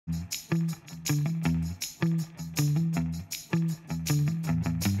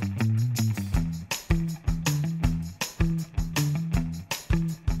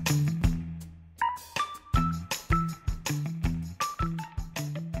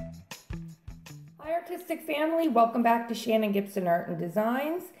Artistic family, welcome back to Shannon Gibson Art and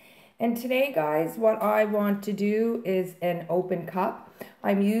Designs. And today, guys, what I want to do is an open cup.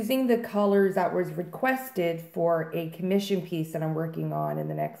 I'm using the colors that was requested for a commission piece that I'm working on in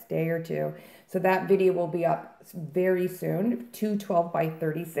the next day or two. So that video will be up very soon, two 12 by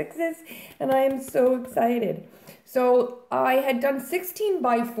 36s, and I am so excited. So I had done 16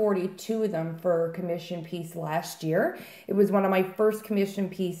 by 42 of them for a commission piece last year. It was one of my first commission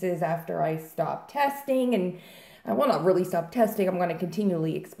pieces after I stopped testing, and well, not really stopped testing, I'm going to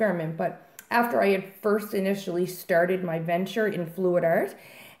continually experiment, but after I had first initially started my venture in fluid art.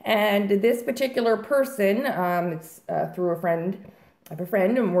 And this particular person, it's through a friend, I have a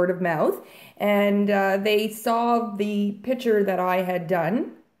friend and word of mouth, and they saw the picture that I had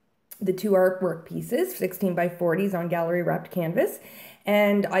done, the two artwork pieces, 16 by 40s on gallery wrapped canvas,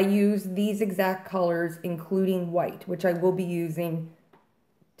 and I used these exact colors, including white, which I will be using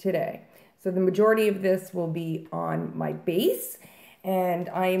today. So the majority of this will be on my base, and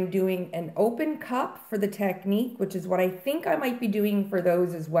I am doing an open cup for the technique, which is what I think I might be doing for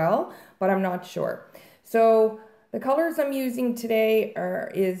those as well, but I'm not sure. So the colors I'm using today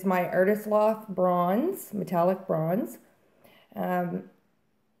is my Artist Loft bronze, metallic bronze,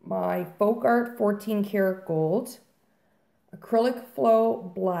 my Folk Art 14 karat gold, Acrylic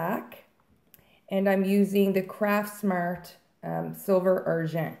Flow black, and I'm using the Craft Smart silver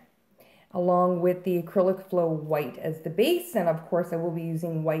argent, along with the Acrylic Flow white as the base, and of course I will be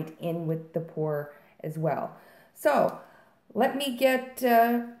using white in with the pour as well. So let me get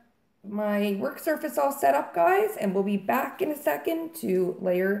my work surface all set up, guys, and we'll be back in a second to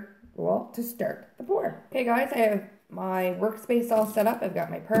to start the pour. Okay, guys, I have my workspace all set up. I've got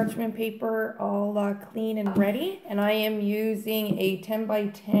my parchment paper all clean and ready, and I am using a 10 by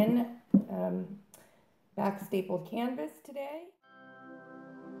 10 back stapled canvas today.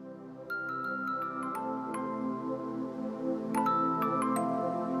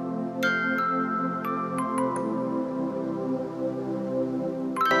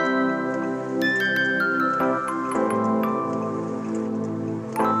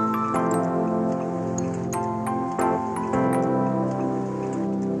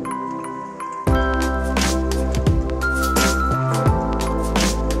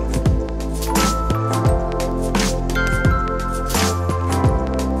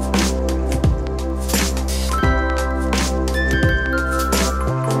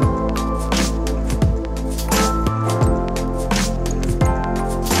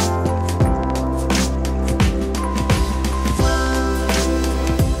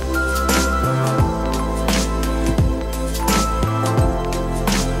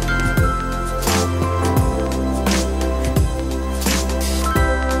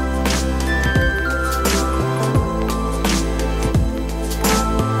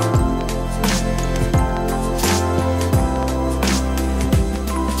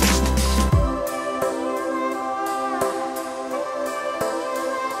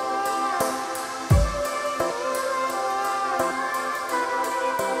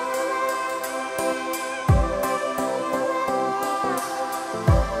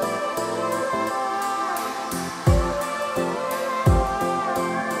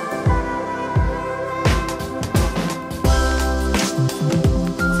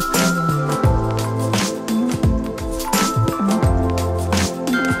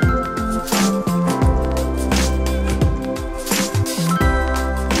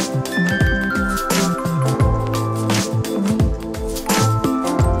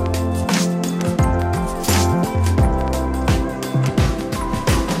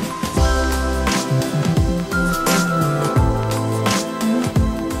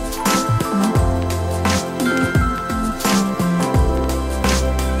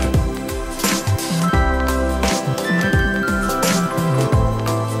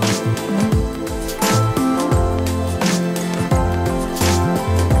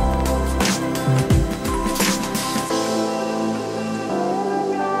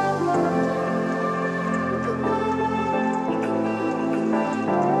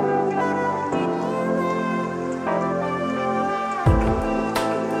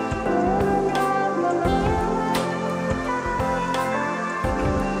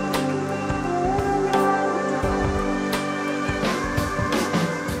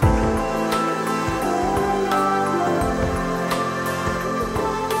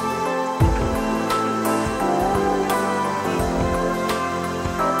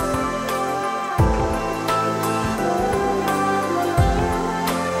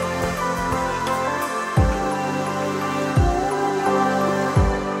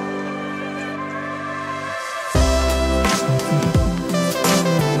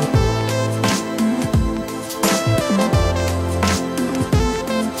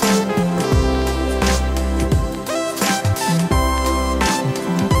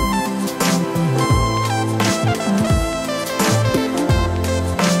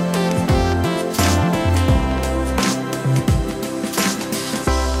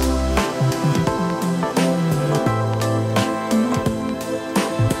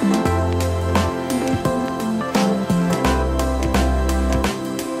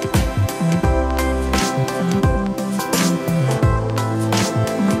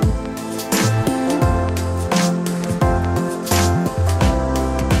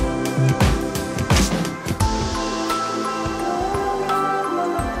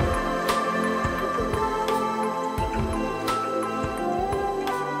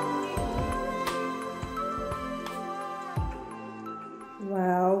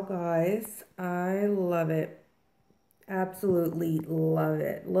 love it. Absolutely love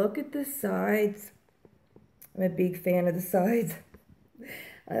it. Look at the sides. I'm a big fan of the sides.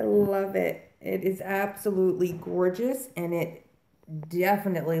 I love it. It is absolutely gorgeous, and it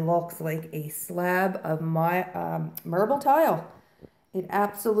definitely looks like a slab of my marble tile. It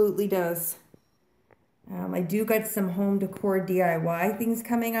absolutely does. I do got some home decor DIY things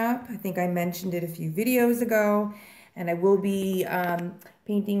coming up. I think I mentioned it a few videos ago, and I will be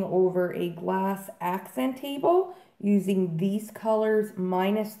painting over a glass accent table using these colors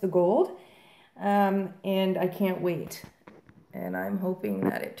minus the gold, and I can't wait. And I'm hoping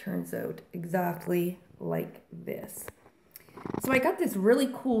that it turns out exactly like this. So I got this really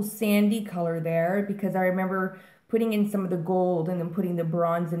cool sandy color there because I remember putting in some of the gold and then putting the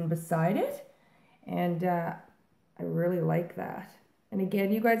bronze in beside it. And I really like that. And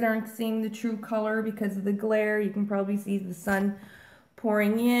again, you guys aren't seeing the true color because of the glare. You can probably see the sun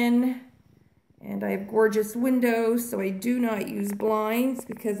pouring in. And I have gorgeous windows, so I do not use blinds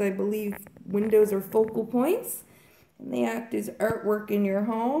because I believe windows are focal points. And they act as artwork in your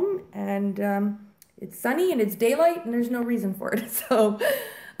home. And it's sunny and it's daylight and there's no reason for it. So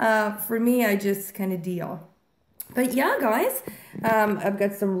for me, I just kind of deal. But yeah, guys, I've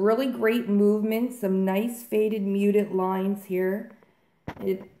got some really great movements, some nice faded muted lines here.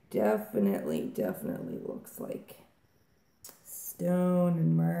 It definitely looks like stone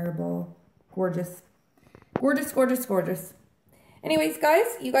and marble. Gorgeous. Gorgeous, gorgeous, gorgeous. Anyways, guys,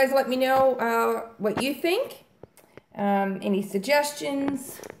 you guys let me know what you think. Any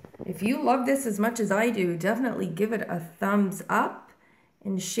suggestions? If you love this as much as I do, definitely give it a thumbs up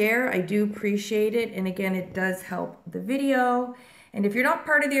and share. I do appreciate it. And again, it does help the video. And if you're not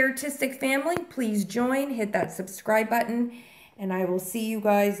part of the artistic family, please join, hit that subscribe button, and I will see you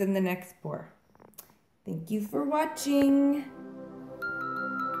guys in the next pour. Thank you for watching.